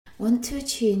Want to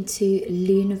attune to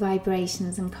lunar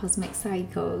vibrations and cosmic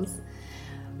cycles?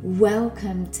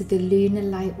 Welcome to the Lunar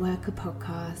Lightworker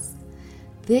podcast.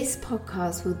 This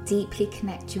podcast will deeply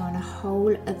connect you on a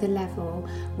whole other level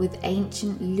with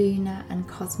ancient lunar and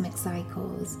cosmic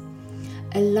cycles.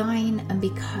 Align and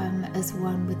become as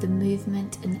one with the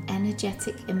movement and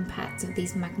energetic impact of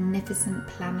these magnificent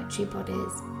planetary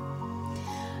bodies.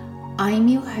 I'm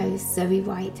your host, Zoe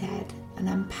Whitehead, and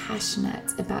I'm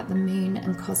passionate about the moon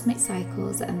and cosmic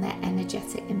cycles and their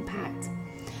energetic impact.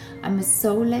 I'm a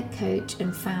soul-led coach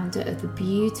and founder of the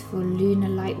beautiful Lunar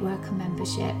Lightworker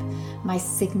membership, my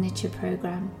signature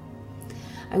program.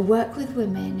 I work with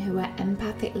women who are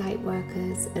empathic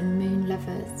lightworkers and moon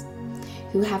lovers,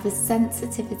 who have a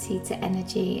sensitivity to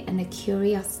energy and a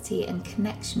curiosity and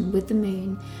connection with the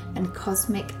moon and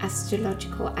cosmic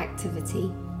astrological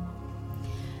activity.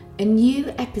 A new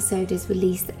episode is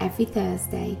released every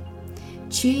Thursday.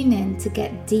 Tune in to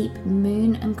get deep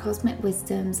moon and cosmic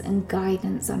wisdoms and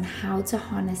guidance on how to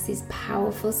harness these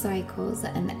powerful cycles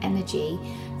and energy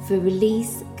for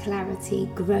release, clarity,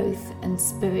 growth, and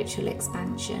spiritual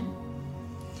expansion.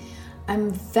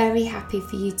 I'm very happy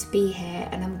for you to be here,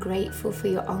 and I'm grateful for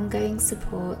your ongoing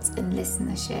support and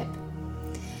listenership.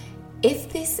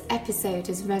 If this episode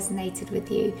has resonated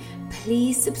with you,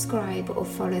 please subscribe or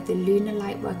follow the Lunar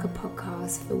Lightworker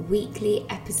podcast for weekly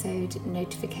episode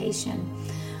notification.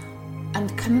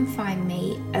 And come and find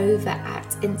me over at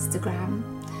Instagram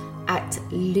at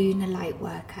Lunar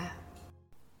Lightworker.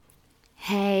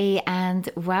 Hey, and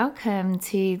welcome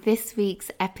to this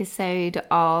week's episode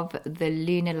of the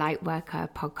Lunar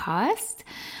Lightworker podcast.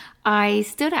 I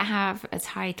still don't have a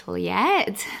title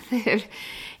yet.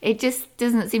 It just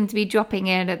doesn't seem to be dropping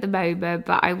in at the moment,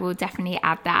 but I will definitely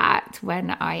add that when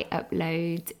I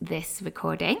upload this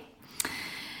recording.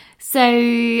 So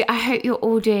I hope you're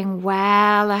all doing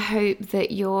well. I hope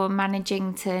that you're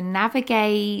managing to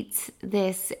navigate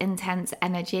this intense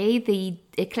energy. The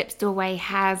eclipse doorway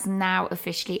has now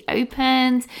officially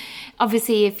opened.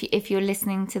 Obviously, if you're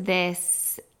listening to this,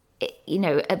 you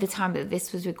know, at the time that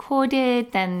this was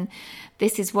recorded, then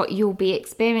this is what you'll be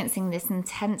experiencing, this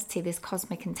intensity, this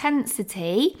cosmic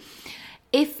intensity.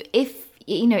 If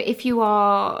you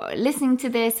are listening to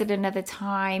this at another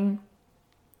time,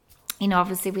 you know,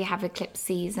 obviously we have eclipse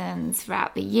seasons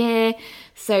throughout the year,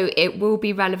 so it will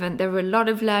be relevant. There are a lot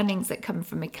of learnings that come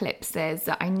from eclipses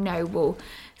that I know will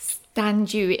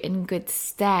stand you in good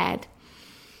stead.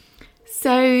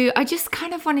 So I just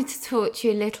kind of wanted to talk to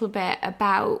you a little bit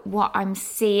about what I'm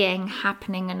seeing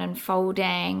happening and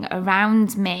unfolding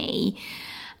around me,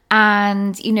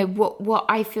 and you know what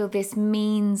I feel this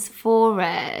means for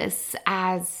us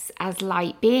as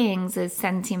light beings, as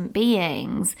sentient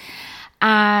beings,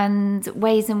 and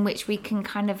ways in which we can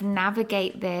kind of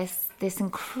navigate this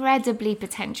incredibly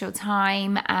potential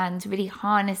time and really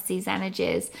harness these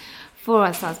energies for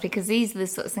ourselves, because these are the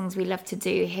sorts of things we love to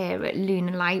do here at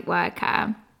Lunar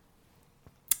Lightworker.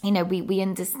 You know, we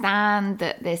understand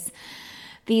that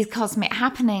these cosmic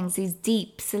happenings, these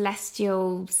deep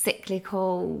celestial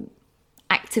cyclical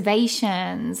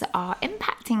activations are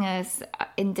impacting us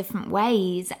in different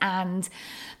ways, and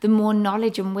the more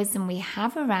knowledge and wisdom we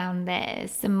have around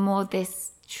this, the more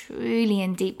this truly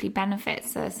and deeply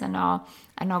benefits us and our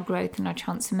growth and our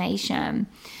transformation.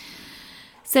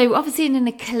 So obviously in an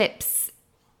eclipse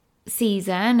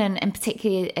season, and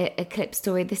particularly eclipse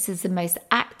story, this is the most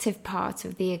active part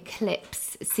of the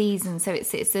eclipse season. So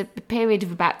it's a period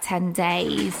of about 10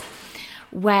 days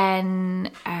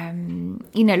when,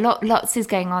 lots is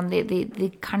going on.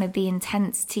 The kind of the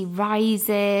intensity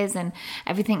rises and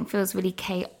everything feels really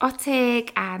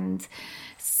chaotic and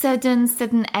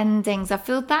sudden endings. I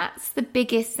feel that's the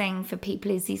biggest thing for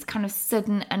people, is these kind of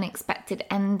sudden unexpected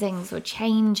endings or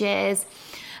changes.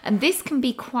 And this can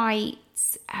be quite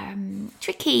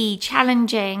tricky,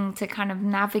 challenging to kind of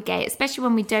navigate, especially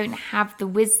when we don't have the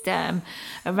wisdom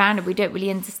around it. We don't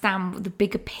really understand the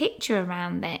bigger picture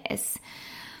around this.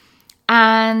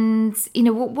 And, you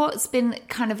know, what's been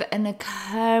kind of an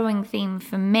occurring theme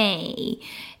for me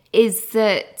is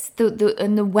that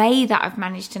the way that I've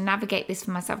managed to navigate this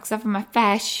for myself, because I've had my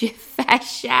fair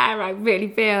share, I really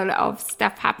feel, of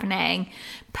stuff happening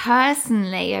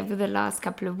personally over the last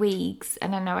couple of weeks.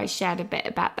 And I know I shared a bit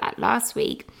about that last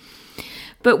week.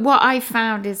 But what I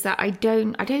found is that I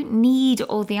don't need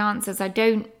all the answers. I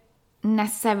don't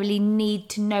necessarily need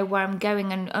to know where I'm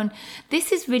going, and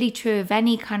this is really true of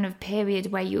any kind of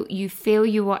period where you feel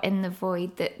you are in the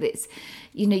void, that it's,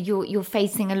 you know, you're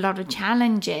facing a lot of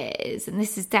challenges, and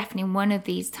this is definitely one of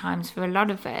these times for a lot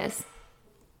of us.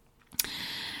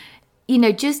 You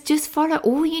know, just follow.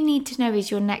 All you need to know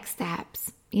is your next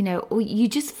steps. or you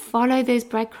just follow those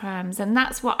breadcrumbs. And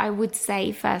that's what I would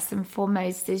say first and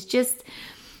foremost, is just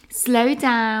slow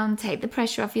down, take the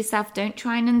pressure off yourself. Don't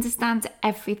try and understand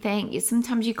everything.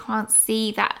 Sometimes you can't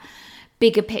see that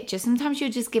bigger picture. Sometimes you're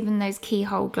just given those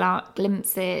keyhole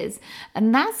glimpses,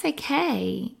 and that's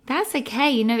okay. That's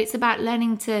okay. It's about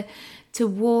learning to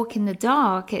walk in the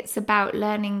dark. It's about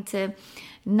learning to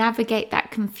navigate that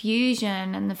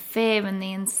confusion and the fear and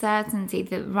the uncertainty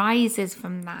that rises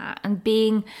from that, and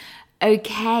being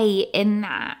okay in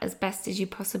that as best as you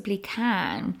possibly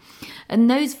can. And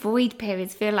those void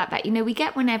periods feel like that. We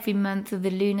get one every month of the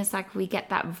lunar cycle. We get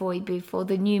that void before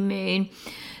the new moon.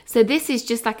 So this is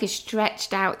just like a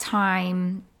stretched out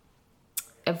time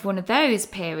of one of those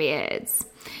periods.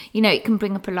 It can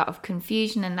bring up a lot of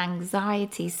confusion and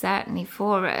anxiety, certainly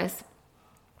for us.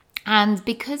 And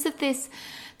because of this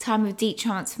time of deep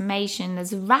transformation,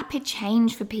 there's a rapid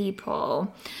change for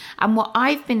people. And what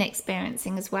I've been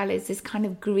experiencing as well is this kind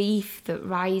of grief that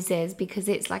rises, because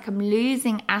it's like I'm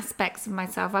losing aspects of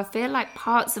myself. I feel like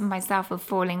parts of myself are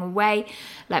falling away,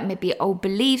 like maybe old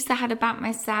beliefs I had about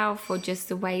myself, or just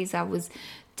the ways I was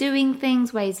doing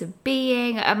things, ways of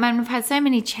being. I've had so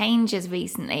many changes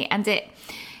recently, and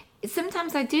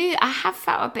sometimes I have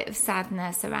felt a bit of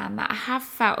sadness around that. I have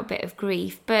felt a bit of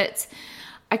grief, but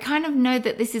I kind of know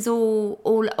that this is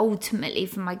all ultimately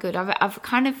for my good. I've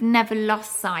kind of never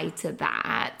lost sight of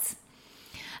that.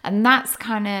 And that's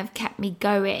kind of kept me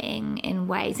going in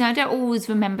ways. And I don't always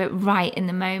remember it right in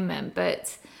the moment,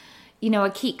 but, I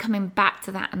keep coming back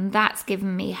to that. And that's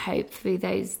given me hope through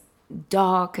those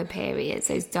darker periods,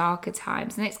 those darker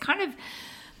times. And it's kind of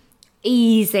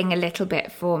easing a little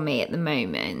bit for me at the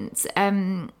moment.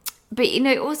 But,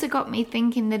 it also got me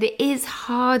thinking that it is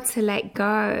hard to let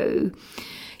go.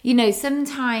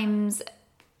 Sometimes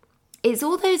it's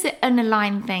all those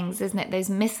unaligned things, isn't it? Those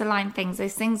misaligned things,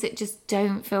 those things that just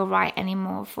don't feel right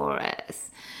anymore for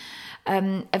us.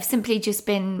 Have simply just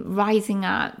been rising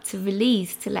up to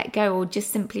release, to let go, or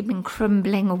just simply been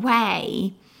crumbling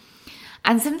away.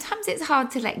 And sometimes it's hard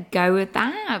to let go of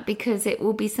that, because it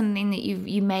will be something that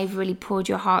you may have really poured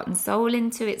your heart and soul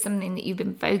into. It's something that you've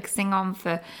been focusing on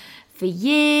for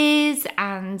years,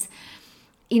 and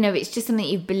it's just something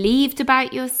you've believed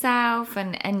about yourself,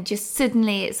 and just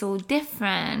suddenly it's all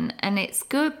different. And it's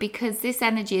good, because this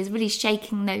energy is really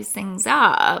shaking those things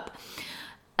up,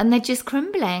 and they're just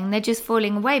crumbling, they're just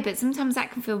falling away. But sometimes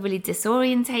that can feel really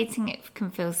disorientating. It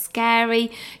can feel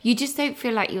scary. You just don't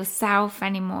feel like yourself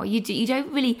anymore. You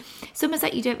don't really, it's almost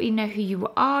like you don't really know who you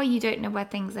are. You don't know where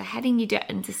things are heading. You don't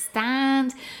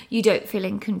understand. You don't feel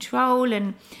in control.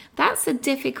 And that's a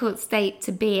difficult state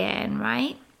to be in,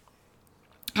 right?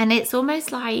 And it's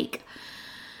almost like,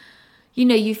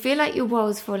 you feel like your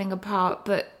world's falling apart,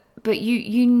 but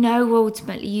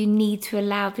ultimately you need to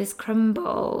allow this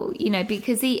crumble,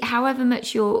 because however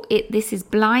much this is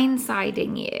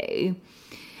blindsiding you,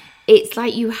 it's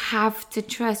like you have to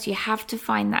trust, you have to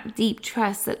find that deep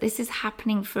trust that this is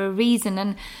happening for a reason.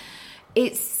 And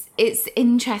it's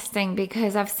interesting,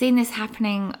 because I've seen this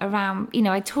happening around,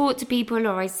 I talk to people,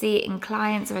 or I see it in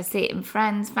clients, or I see it in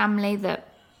friends, family, that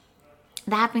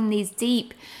they're having these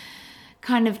deep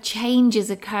kind of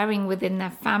changes occurring within their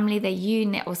family, their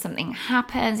unit, or something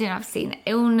happens. I've seen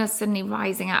illness suddenly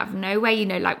rising out of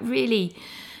nowhere, like really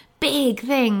big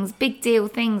things, big deal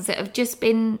things that have just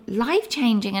been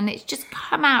life-changing, and it's just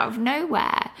come out of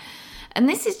nowhere. And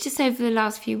this is just over the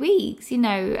last few weeks,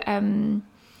 I've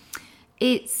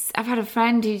had a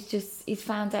friend he's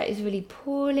found out he's really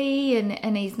poorly,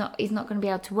 and he's not going to be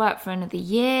able to work for another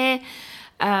year.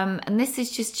 And this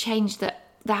has just changed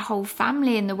their whole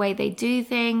family and the way they do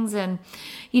things. And,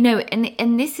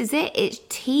 and this is it. It's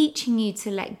teaching you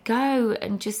to let go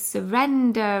and just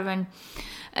surrender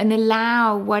and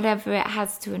allow whatever it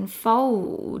has to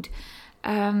unfold.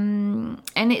 And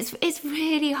it's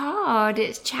really hard.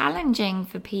 It's challenging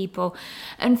for people.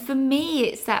 And for me,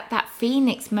 it's that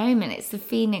phoenix moment. It's the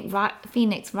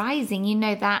phoenix rising,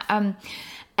 that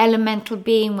elemental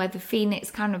being where the phoenix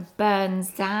kind of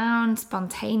burns down,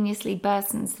 spontaneously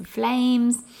bursts into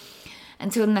flames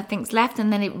until nothing's left,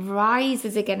 and then it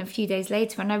rises again a few days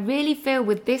later. And I really feel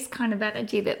with this kind of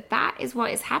energy that is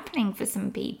what is happening for some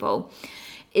people,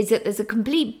 is that there's a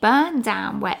complete burn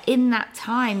down where in that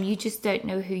time you just don't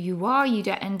know who you are, you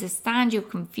don't understand, you're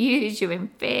confused, you're in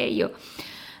fear,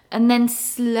 and then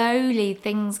slowly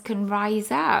things can rise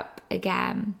up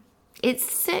again.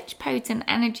 It's such potent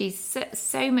energy,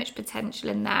 so much potential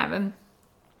in there. And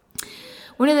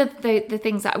one of the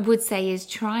things that I would say is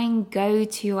try and go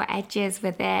to your edges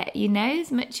with it,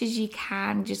 as much as you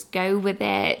can, just go with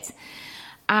it.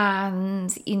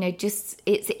 And, just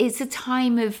it's a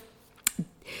time of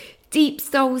deep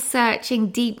soul searching,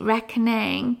 deep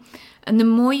reckoning. And the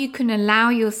more you can allow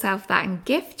yourself that and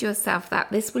gift yourself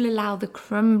that, this will allow the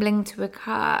crumbling to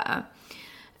occur.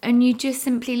 And you just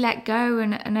simply let go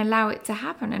and allow it to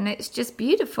happen. And it's just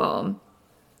beautiful.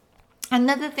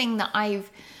 Another thing that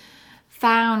I've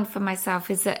found for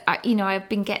myself is that, I've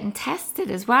been getting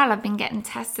tested as well. I've been getting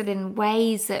tested in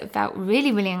ways that felt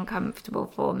really, really uncomfortable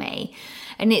for me.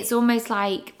 And it's almost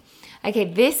like, okay,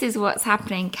 this is what's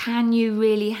happening. Can you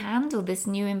really handle this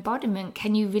new embodiment?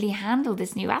 Can you really handle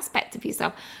this new aspect of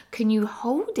yourself? Can you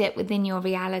hold it within your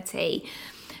reality?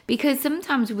 Because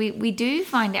sometimes we do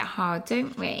find it hard,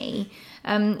 don't we?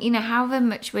 However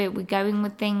much we're going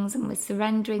with things and we're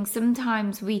surrendering,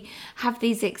 sometimes we have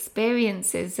these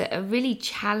experiences that are really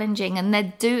challenging, and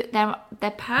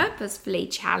they're purposefully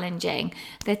challenging.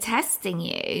 They're testing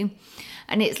you.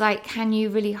 And it's like, can you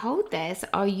really hold this?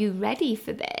 Are you ready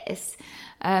for this?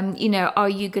 Are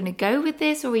you going to go with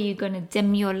this, or are you going to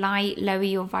dim your light, lower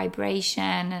your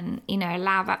vibration, and,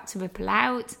 allow that to ripple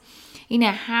out?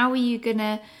 How are you going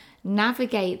to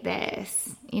navigate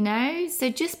this? So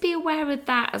just be aware of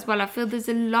that as well. I feel there's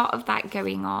a lot of that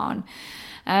going on.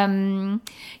 And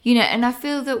I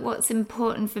feel that what's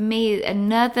important for me,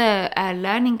 another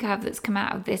learning curve that's come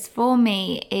out of this for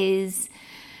me, is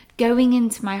going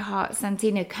into my heart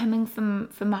center, coming from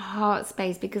a heart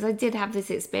space, because I did have this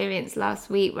experience last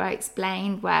week where I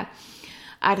explained where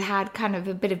I'd had kind of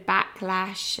a bit of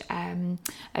backlash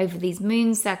over these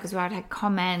moon circles, where I'd had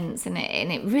comments, and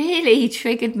it really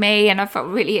triggered me, and I felt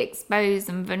really exposed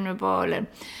and vulnerable, and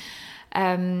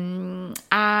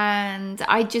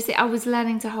I was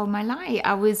learning to hold my light.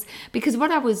 Because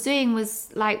what I was doing was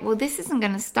like, well, this isn't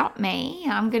going to stop me.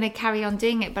 I'm going to carry on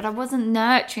doing it, but I wasn't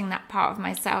nurturing that part of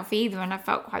myself either, and I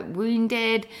felt quite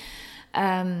wounded.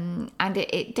 And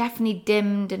it definitely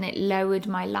dimmed, and it lowered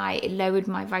my light, it lowered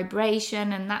my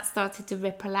vibration, and that started to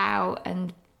ripple out.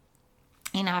 And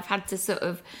I've had to sort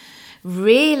of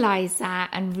realize that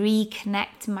and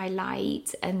reconnect to my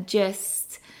light, and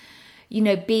just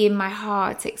be in my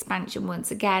heart expansion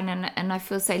once again. And I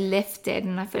feel so lifted,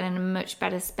 and I feel in a much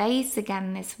better space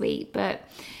again this week. But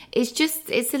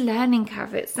it's a learning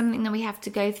curve. It's something that we have to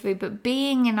go through. But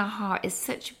being in our heart is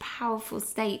such a powerful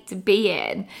state to be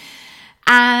in.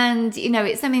 And,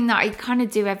 it's something that I kind of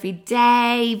do every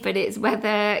day, but it's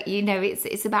whether,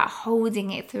 it's about holding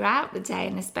it throughout the day,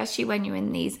 and especially when you're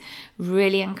in these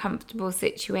really uncomfortable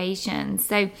situations.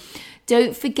 So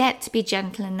don't forget to be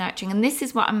gentle and nurturing. And this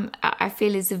is what I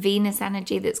feel is the Venus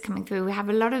energy that's coming through. We have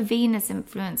a lot of Venus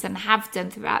influence, and have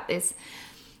done throughout this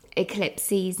eclipse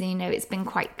season. It's been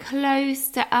quite close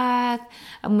to Earth,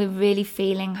 and we're really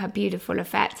feeling her beautiful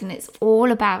effect. And it's all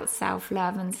about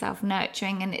self-love and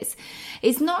self-nurturing, and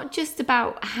it's not just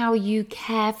about how you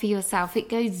care for yourself. It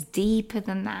goes deeper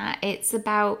than that. It's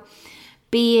about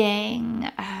being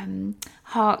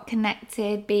heart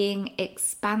connected, being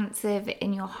expansive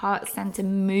in your heart center,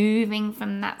 moving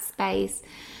from that space.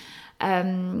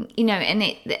 And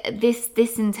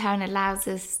this in turn allows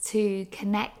us to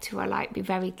connect to our light, be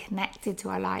very connected to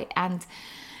our light, and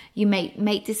you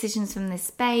make decisions from this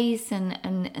space,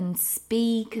 and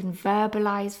speak and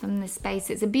verbalize from this space.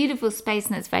 It's a beautiful space,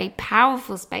 and it's a very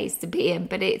powerful space to be in,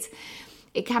 but it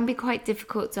can be quite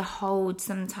difficult to hold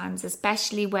sometimes,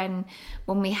 especially when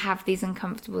we have these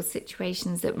uncomfortable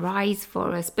situations that rise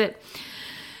for us. But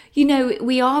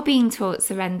we are being taught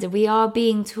surrender. We are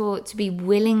being taught to be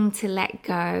willing to let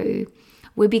go.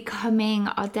 We're becoming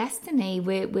our destiny.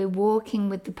 We're walking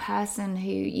with the person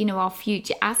who, our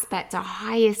future aspect, our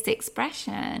highest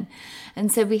expression.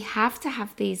 And so we have to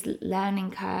have these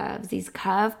learning curves, these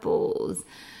curveballs,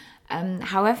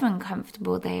 however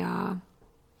uncomfortable they are.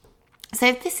 So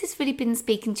if this has really been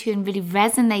speaking to you and really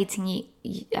resonating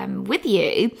with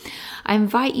you, I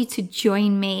invite you to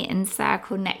join me in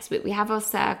Circle next week. We have our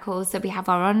Circle, so we have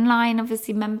our online,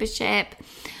 obviously, membership,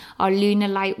 our Lunar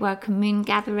Lightworker Moon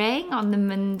Gathering on the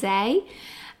Monday,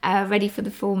 ready for the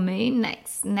full moon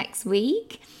next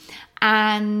week.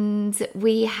 And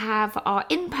we have our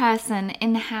in-person,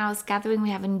 in-house gathering.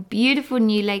 We have a beautiful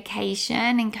new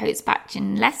location in Coates Batch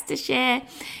in Leicestershire.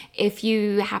 If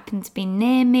you happen to be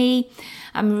near me,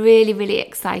 I'm really, really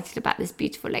excited about this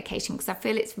beautiful location, because I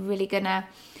feel it's really going to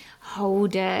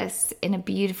hold us in a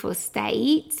beautiful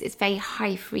state. It's very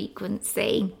high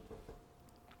frequency.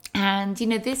 And,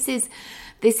 this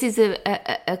is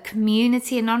a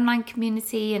community, an online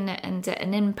community, and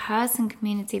an in-person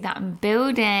community that I'm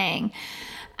building.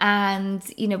 And,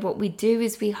 what we do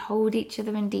is we hold each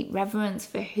other in deep reverence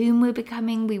for whom we're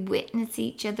becoming. We witness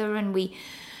each other, and we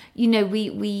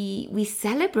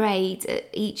celebrate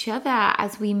each other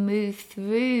as we move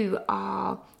through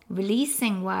our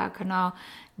releasing work and our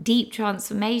deep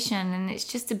transformation. And it's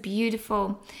just a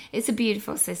beautiful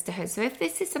sisterhood. So if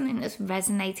this is something that's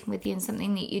resonating with you and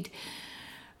something that you'd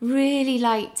really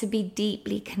like to be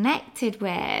deeply connected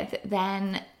with,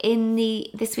 then in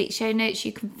this week's show notes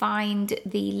you can find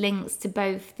the links to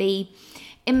both the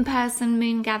in-person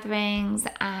moon gatherings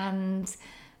and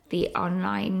the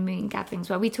online moon gatherings,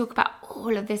 where we talk about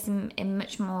all of this in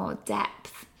much more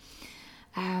depth.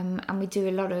 And we do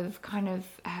a lot of kind of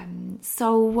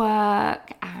soul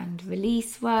work and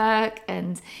release work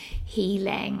and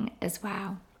healing as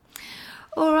well.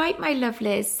 All right, my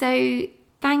lovelies. So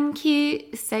thank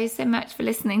you so much for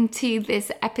listening to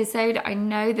this episode. I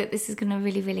know that this is going to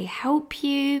really, really help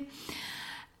you.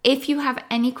 If you have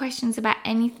any questions about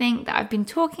anything that I've been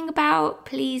talking about,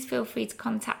 please feel free to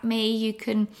contact me. You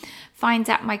can find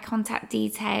out my contact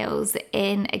details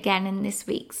in this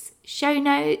week's show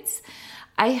notes.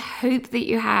 I hope that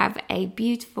you have a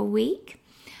beautiful week,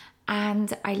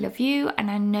 and I love you, and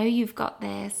I know you've got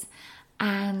this,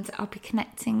 and I'll be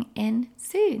connecting in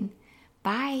soon.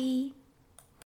 Bye.